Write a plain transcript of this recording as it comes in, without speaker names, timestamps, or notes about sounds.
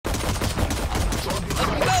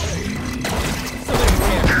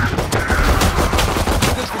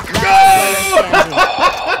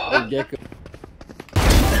Gecko.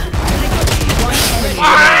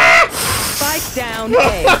 Spike down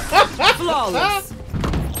A. Flawless.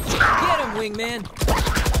 Get him, wingman.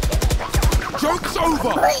 Joke's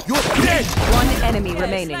over. You're dead. One enemy Yeah,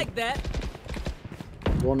 remaining. like that.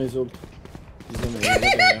 One is ult. He's on the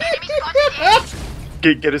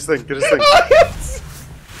Get his thing. Get his thing.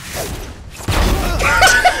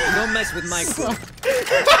 Don't mess with my crew.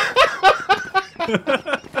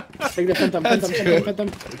 Take the phantom.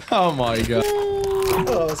 Oh my god.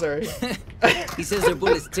 Oh, sorry. He says their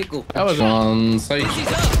bullets tickle. That was on site. She's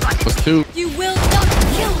up. That was 2. You will not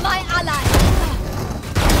kill my ally.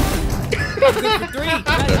 Good for 3.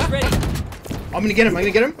 Guys, ready. I'm gonna get him.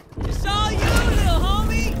 It's all you, little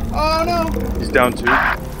homie. Oh no. He's down 2.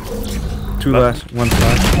 2 last, 1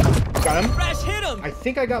 flash. Got him. Crash hit him. I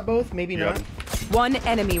think I got both. Maybe Yeah. not. One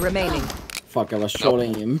enemy remaining. Fuck, I was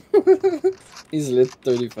shooting him. He's lit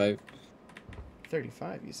 35.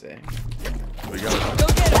 35, you say? We go. Go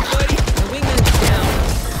get him, buddy. The wingman's down.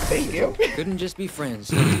 Thank you. Couldn't just be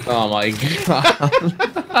friends. Oh my god.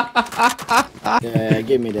 Yeah,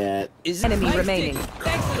 give me that. Is it Enemy my remaining. stick?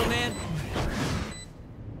 Thanks, little man.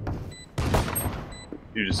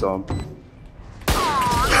 You just saw him.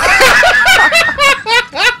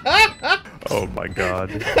 Oh my god.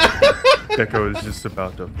 Gecko is just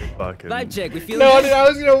about to fucking. Vibe check. We feel No, good? dude, I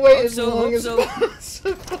was gonna wait Hope as so, long hope as so.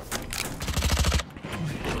 possible.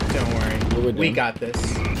 Don't worry. We got this.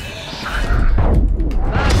 He's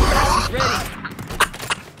ready.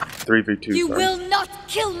 3v2. You will not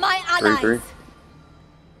kill my ally. 3-3.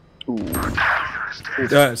 Ooh.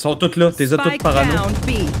 Ils sont toutes là, t'es toutes Spike parano. down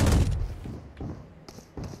B.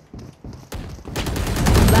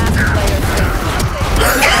 Last player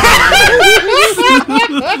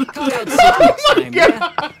Caught out secret time,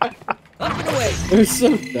 yeah? Up and away. They're so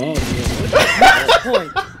dumb.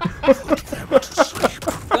 Point.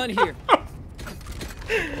 Gun here.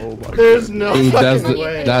 Oh my There's no Dude, fucking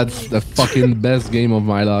way. that's the fucking best game of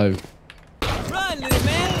my life. Run, little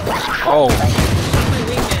man. Oh. My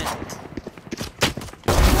wingman.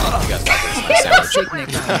 Shake neck.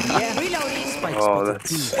 Yeah. Reloading. Oh,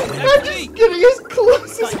 that's. I'm just getting as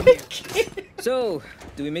close as I can. So,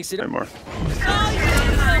 do we mix it up? More. Oh,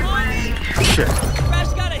 yeah, homie. Shit.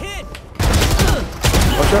 Crash got a hit.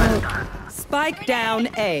 Watch out. Spike down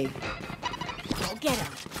A. Go get him.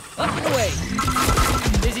 Up and away.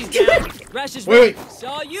 Dizzy's down. Rash is Wait, ready. wait. It's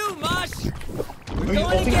all you, Mosh. We're Ulting,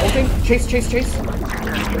 going to get ulting. him. Chase.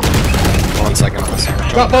 1 second.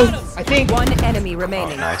 Got both. I think. One enemy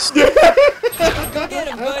remaining. Nice. Go get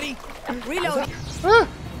him, buddy. Reload.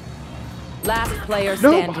 Last player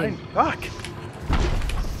No, standing. behind. Fuck.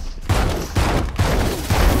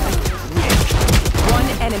 One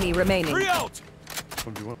enemy remaining. Out.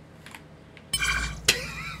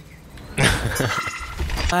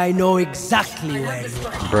 I know exactly where you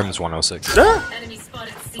are. Brim's 106.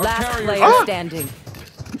 Last player standing.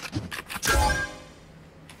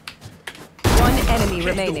 One enemy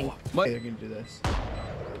remaining. What? They're gonna do this.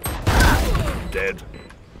 Dead.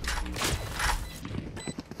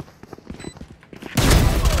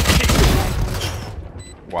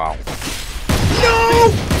 Wow.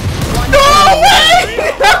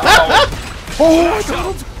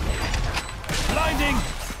 Blinding.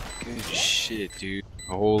 Good shit, dude.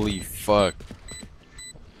 Holy fuck.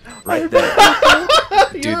 Right there.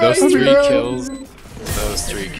 Dude, those 3 kills. Those 3